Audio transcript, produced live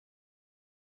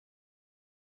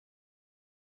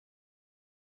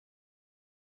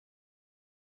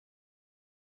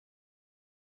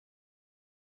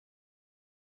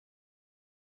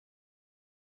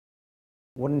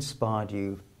What inspired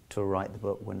you to write the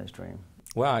book Winner's Dream?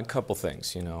 Well, a couple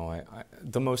things.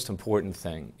 The most important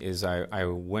thing is I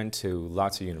went to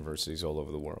lots of universities all over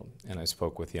the world, and I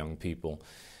spoke with young people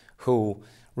who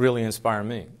really inspire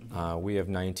me. We have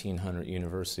 1,900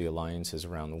 university alliances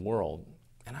around the world,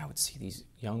 and I would see these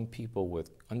young people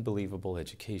with unbelievable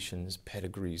educations,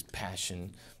 pedigrees,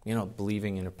 passion,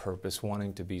 believing in a purpose,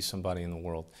 wanting to be somebody in the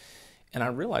world. And I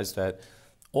realized that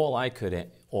all I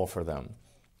could offer them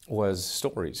was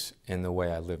stories in the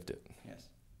way I lived it. Yes.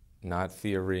 Not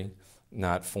theory,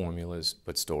 not formulas,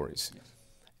 but stories. Yes.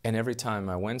 And every time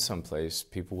I went someplace,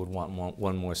 people would want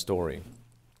one more story,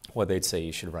 or they'd say,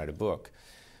 you should write a book,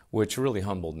 which really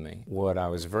humbled me. What I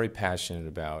was very passionate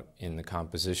about in the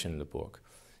composition of the book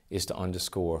is to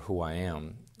underscore who I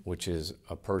am, which is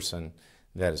a person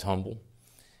that is humble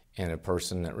and a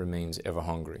person that remains ever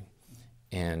hungry.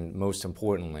 And most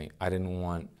importantly, I didn't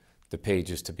want the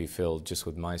pages to be filled just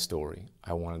with my story.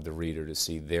 I wanted the reader to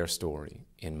see their story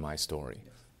in my story.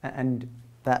 And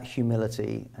that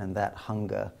humility and that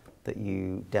hunger that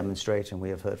you demonstrate, and we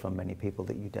have heard from many people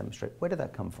that you demonstrate, where did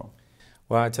that come from?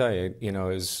 Well, I tell you,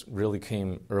 it really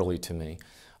came early to me.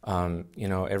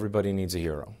 Everybody needs a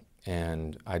hero.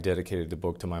 And I dedicated the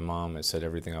book to my mom. I said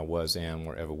everything I was, am,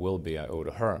 or ever will be, I owe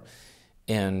to her.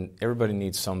 And everybody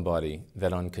needs somebody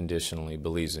that unconditionally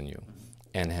believes in you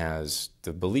and has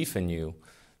the belief in you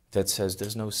that says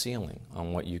there's no ceiling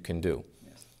on what you can do.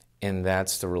 Yes. And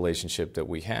that's the relationship that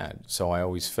we had. So I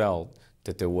always felt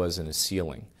that there wasn't a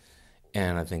ceiling.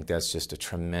 And I think that's just a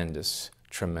tremendous,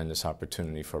 tremendous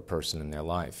opportunity for a person in their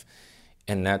life.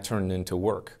 And that turned into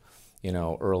work.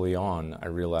 Early on, I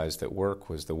realized that work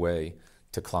was the way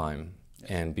to climb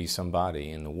and be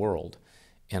somebody in the world.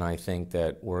 And I think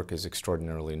that work is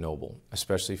extraordinarily noble,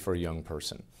 especially for a young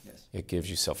person. Yes. It gives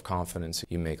you self-confidence.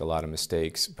 You make a lot of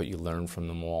mistakes, but you learn from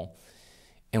them all.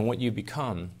 And what you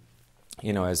become,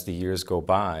 as the years go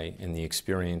by and the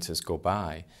experiences go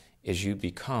by, is you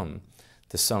become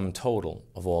the sum total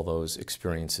of all those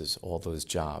experiences, all those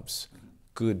jobs,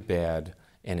 good, bad,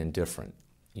 and indifferent.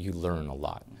 You learn a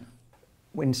lot.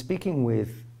 When speaking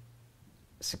with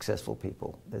successful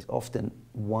people, there's often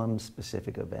one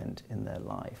specific event in their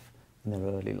life, in their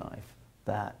early life,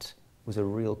 that was a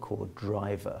real core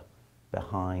driver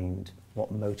behind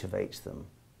what motivates them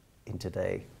in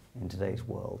today's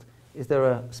world. Is there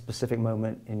a specific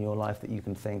moment in your life that you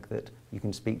can think that you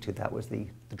can speak to that was the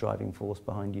driving force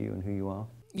behind you and who you are?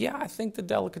 Yeah, I think the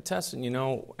delicatessen.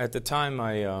 At the time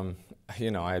I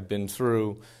had been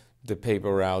through the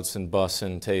paper routes and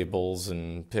bussing tables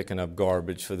and picking up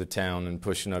garbage for the town and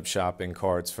pushing up shopping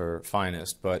carts for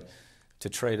Finest. But to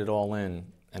trade it all in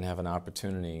and have an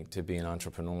opportunity to be an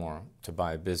entrepreneur, to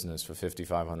buy a business for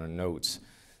 5,500 notes,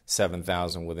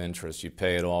 7,000 with interest, you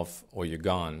pay it off or you're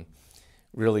gone,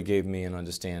 really gave me an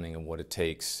understanding of what it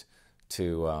takes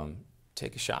to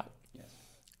take a shot. Yes.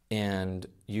 And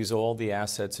use all the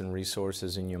assets and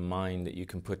resources in your mind that you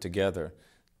can put together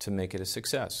to make it a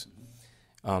success.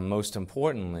 Most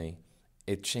importantly,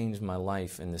 it changed my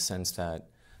life in the sense that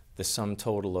the sum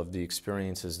total of the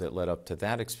experiences that led up to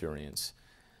that experience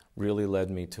really led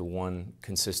me to one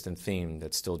consistent theme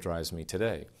that still drives me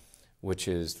today, which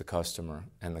is the customer,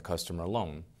 and the customer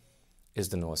alone is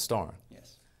the North Star.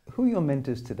 Yes. Who are your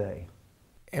mentors today?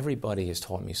 Everybody has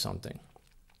taught me something,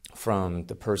 from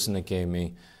the person that gave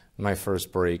me my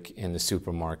first break in the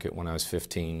supermarket when I was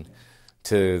 15,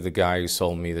 to the guy who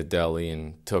sold me the deli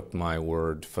and took my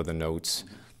word for the notes,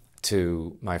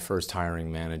 to my first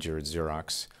hiring manager at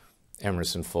Xerox,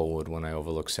 Emerson Fullwood, when I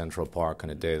overlooked Central Park on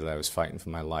a day that I was fighting for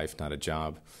my life, not a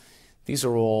job. These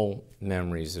are all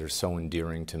memories that are so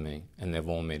endearing to me, and they've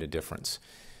all made a difference.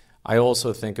 I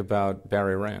also think about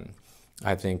Barry Rand.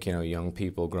 I think, young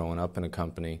people growing up in a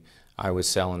company, I was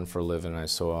selling for a living. I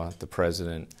saw the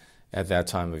president at that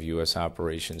time of U.S.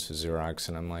 operations for Xerox,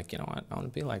 and I'm like, I want to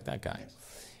be like that guy.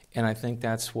 And I think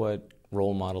that's what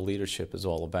role model leadership is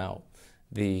all about.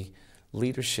 The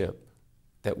leadership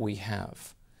that we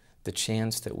have, the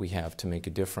chance that we have to make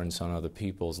a difference on other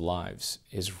people's lives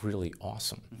is really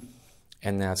awesome.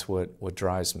 And that's what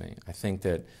drives me. I think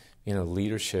that,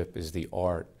 leadership is the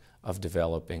art of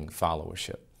developing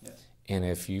followership. Yes. And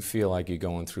if you feel like you're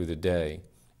going through the day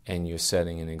and you're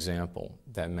setting an example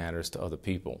that matters to other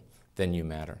people, then you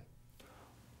matter.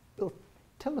 Bill,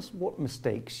 tell us what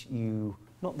mistakes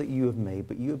not that you have made,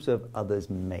 but you observe others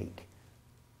make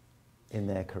in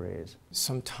their careers.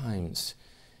 Sometimes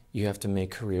you have to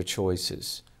make career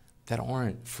choices that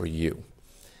aren't for you.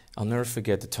 I'll never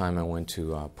forget the time I went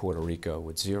to Puerto Rico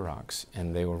with Xerox,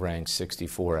 and they were ranked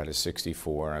 64 out of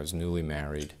 64. I was newly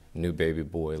married, new baby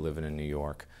boy living in New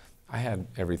York. I had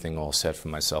everything all set for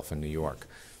myself in New York,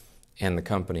 and the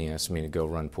company asked me to go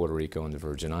run Puerto Rico and the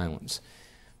Virgin Islands.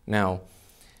 Now,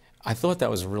 I thought that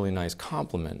was a really nice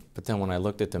compliment, but then when I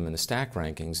looked at them in the stack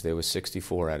rankings, they were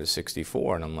 64 out of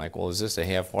 64, and I'm like, well, is this a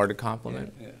half-hearted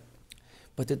compliment? Yeah.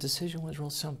 But the decision was real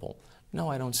simple. No,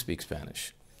 I don't speak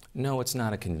Spanish. No, it's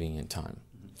not a convenient time.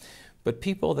 But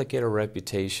people that get a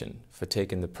reputation for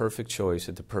taking the perfect choice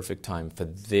at the perfect time for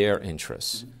their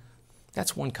interests,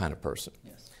 that's one kind of person.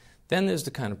 Yes. Then there's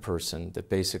the kind of person that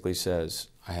basically says,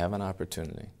 I have an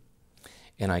opportunity,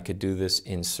 and I could do this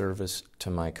in service to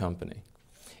my company,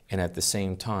 and at the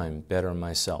same time better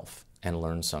myself and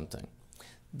learn something.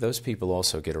 Those people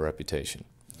also get a reputation.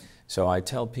 So I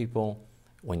tell people,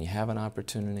 when you have an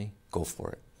opportunity, go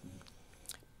for it.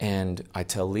 And I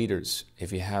tell leaders,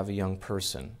 if you have a young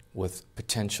person with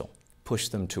potential, push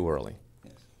them too early.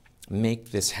 Yes.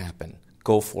 Make this happen.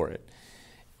 Go for it.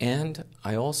 And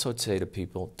I also say to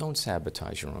people, don't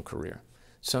sabotage your own career.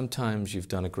 Sometimes you've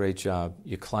done a great job,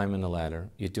 you're climbing the ladder,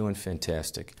 you're doing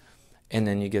fantastic, and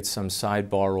then you get some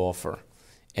sidebar offer,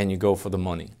 and you go for the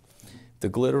money. The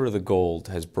glitter of the gold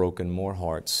has broken more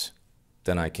hearts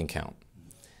than I can count.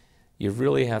 You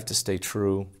really have to stay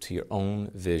true to your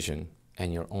own vision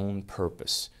and your own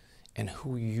purpose and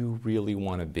who you really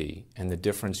want to be and the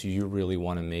difference you really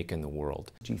want to make in the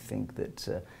world. Do you think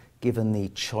that given the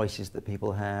choices that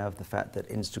people have, the fact that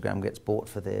Instagram gets bought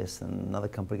for this and another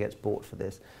company gets bought for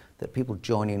this, that people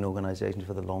joining organizations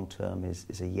for the long term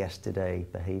is a yesterday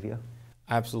behavior?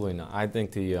 Absolutely not. I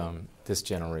think this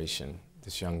generation,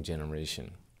 this young generation,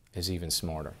 is even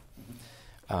smarter.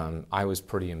 I was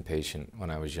pretty impatient when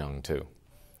I was young too,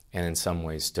 and in some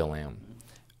ways still am.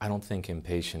 I don't think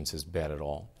impatience is bad at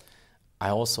all. I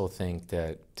also think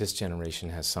that this generation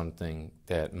has something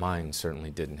that mine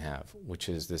certainly didn't have, which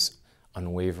is this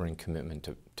unwavering commitment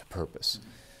to purpose.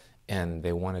 And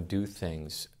they want to do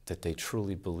things that they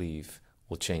truly believe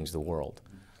will change the world.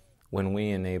 When we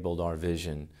enabled our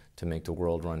vision to make the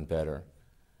world run better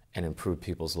and improve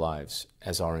people's lives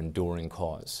as our enduring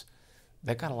cause,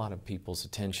 that got a lot of people's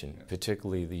attention,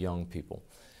 particularly the young people.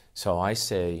 So I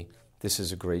say this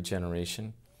is a great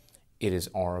generation. It is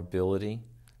our ability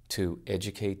to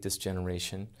educate this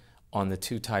generation on the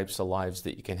two types of lives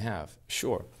that you can have.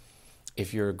 Sure,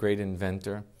 if you're a great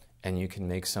inventor and you can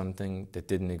make something that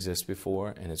didn't exist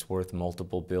before and it's worth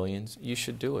multiple billions, you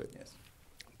should do it. Yes.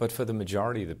 But for the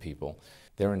majority of the people,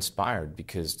 they're inspired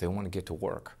because they want to get to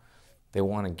work. They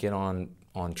want to get on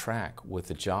track with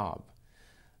the job.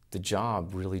 The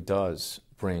job really does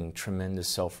bring tremendous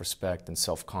self-respect and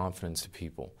self-confidence to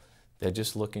people. They're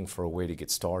just looking for a way to get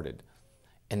started.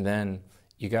 And then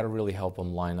you got to really help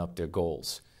them line up their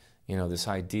goals. You know, this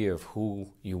idea of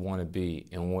who you want to be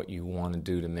and what you want to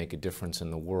do to make a difference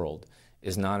in the world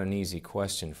is not an easy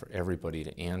question for everybody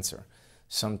to answer.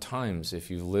 Sometimes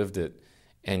if you've lived it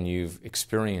and you've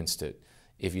experienced it,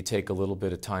 if you take a little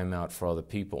bit of time out for other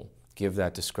people, give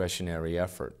that discretionary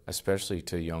effort, especially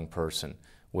to a young person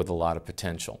with a lot of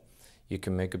potential, you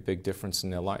can make a big difference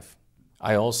in their life.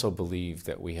 I also believe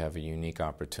that we have a unique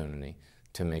opportunity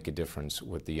to make a difference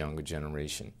with the younger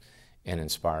generation and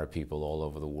inspire people all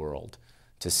over the world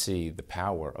to see the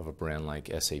power of a brand like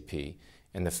SAP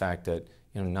and the fact that,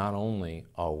 you know, not only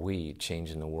are we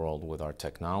changing the world with our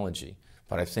technology,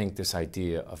 but I think this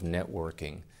idea of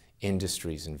networking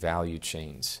industries and value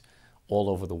chains all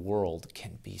over the world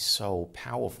can be so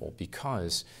powerful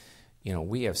because, you know,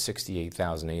 we have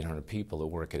 68,800 people that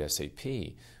work at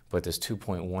SAP, but there's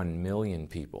 2.1 million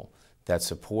people that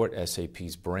support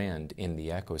SAP's brand in the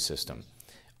ecosystem.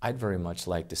 I'd very much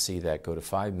like to see that go to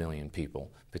 5 million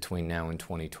people between now and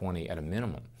 2020 at a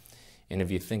minimum. And if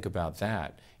you think about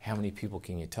that, how many people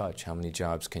can you touch? How many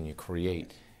jobs can you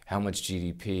create? How much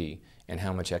GDP and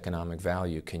how much economic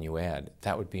value can you add?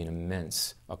 That would be an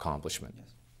immense accomplishment. Yes.